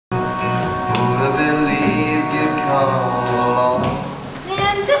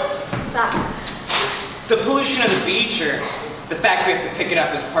the pollution of the beach, or the fact we have to pick it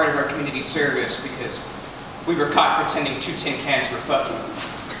up as part of our community service because we were caught pretending 2 tin cans were fucking.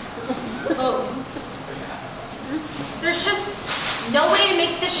 Oh. There's just no way to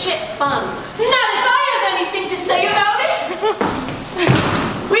make this shit fun. Not if I have anything to say about it!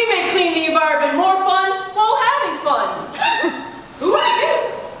 We may clean the environment more fun while having fun. Who are you?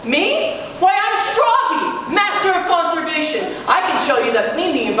 Me? Why, I'm Strawby, Master of Conservation. I can show you that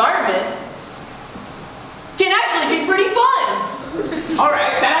clean the environment can actually be pretty fun.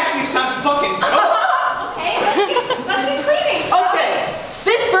 Alright, that actually sounds fucking dope. Okay, let's get cleaning. Okay,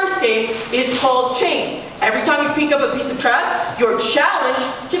 this first game is called Chain. Every time you pick up a piece of trash, you're challenged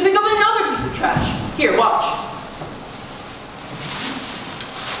to pick up another piece of trash. Here, watch.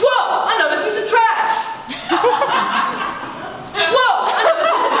 Whoa, another piece of trash. Whoa, another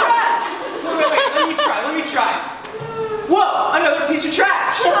piece of trash. Wait, let me try. Whoa, another piece of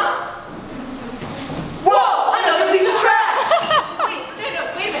trash. Whoa, another piece of trash. Wait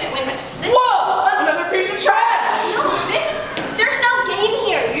a minute. Whoa, another piece of trash. No, there's no game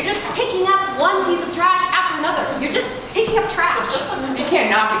here. You're just picking up one piece of trash after another. You're just picking up trash. You can't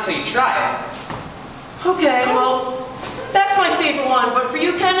knock it till you try it. Okay, well, that's my favorite one, but for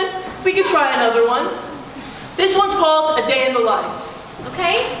you, Kenneth, we could try another one. This one's called A Day in the Life.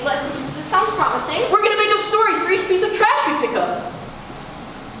 Okay, this sounds promising. We're gonna make up stories for each piece of trash we pick up.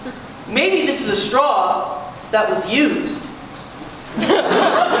 Maybe this is a straw that was used.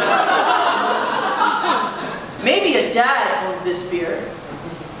 Maybe a dad owned this beer.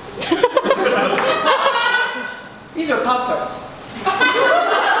 These are Pop-Tarts.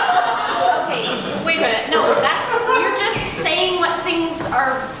 Okay, wait a minute. No, you're just saying what things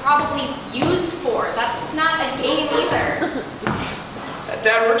are probably used for. That's not a game either. That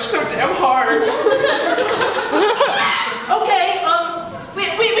dad works so damn hard. Okay, we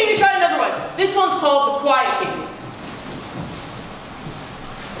can try another one. This one's called The Quiet Game.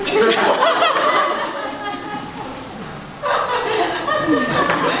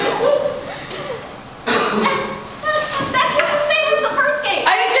 That's just the same as the first game. I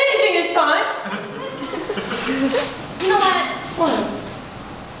didn't say anything this time. You know what? What?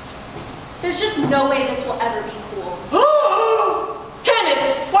 There's just no way this will ever be cool.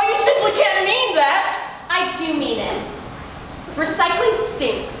 Kenneth, why you simply can't mean that? I do mean it. Recycling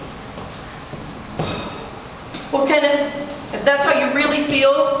stinks. Well, Kenneth, if that's how you really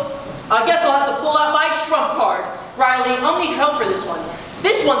feel, I guess I'll have to pull out my trump card. Riley, I'll need your help for this one.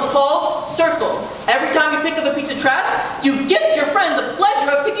 This one's called Circle. Every time you pick up a piece of trash, you gift your friend the pleasure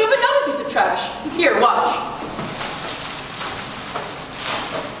of picking up another piece of trash. Here, watch.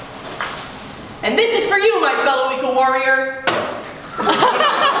 And this is for you, my fellow eco warrior.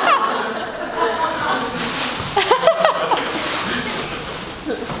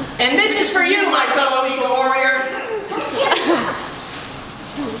 And this is for you, my fellow eco warrior.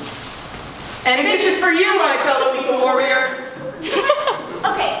 And this is for you, my fellow eco warrior.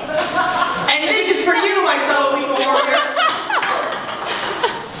 Okay. And this is for you, my fellow eco warrior.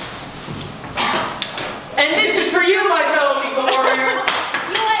 And this is for you, my fellow eco warrior.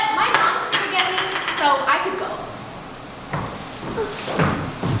 You know what? My mom's here to get me, so I could go.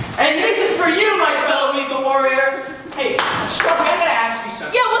 And this is for you, my fellow eco warrior. Hey, Strawby, I gotta ask you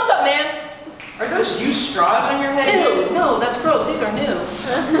something. Yeah, what's up, man? Are those used straws on your head? Ew, no, that's gross. These are new.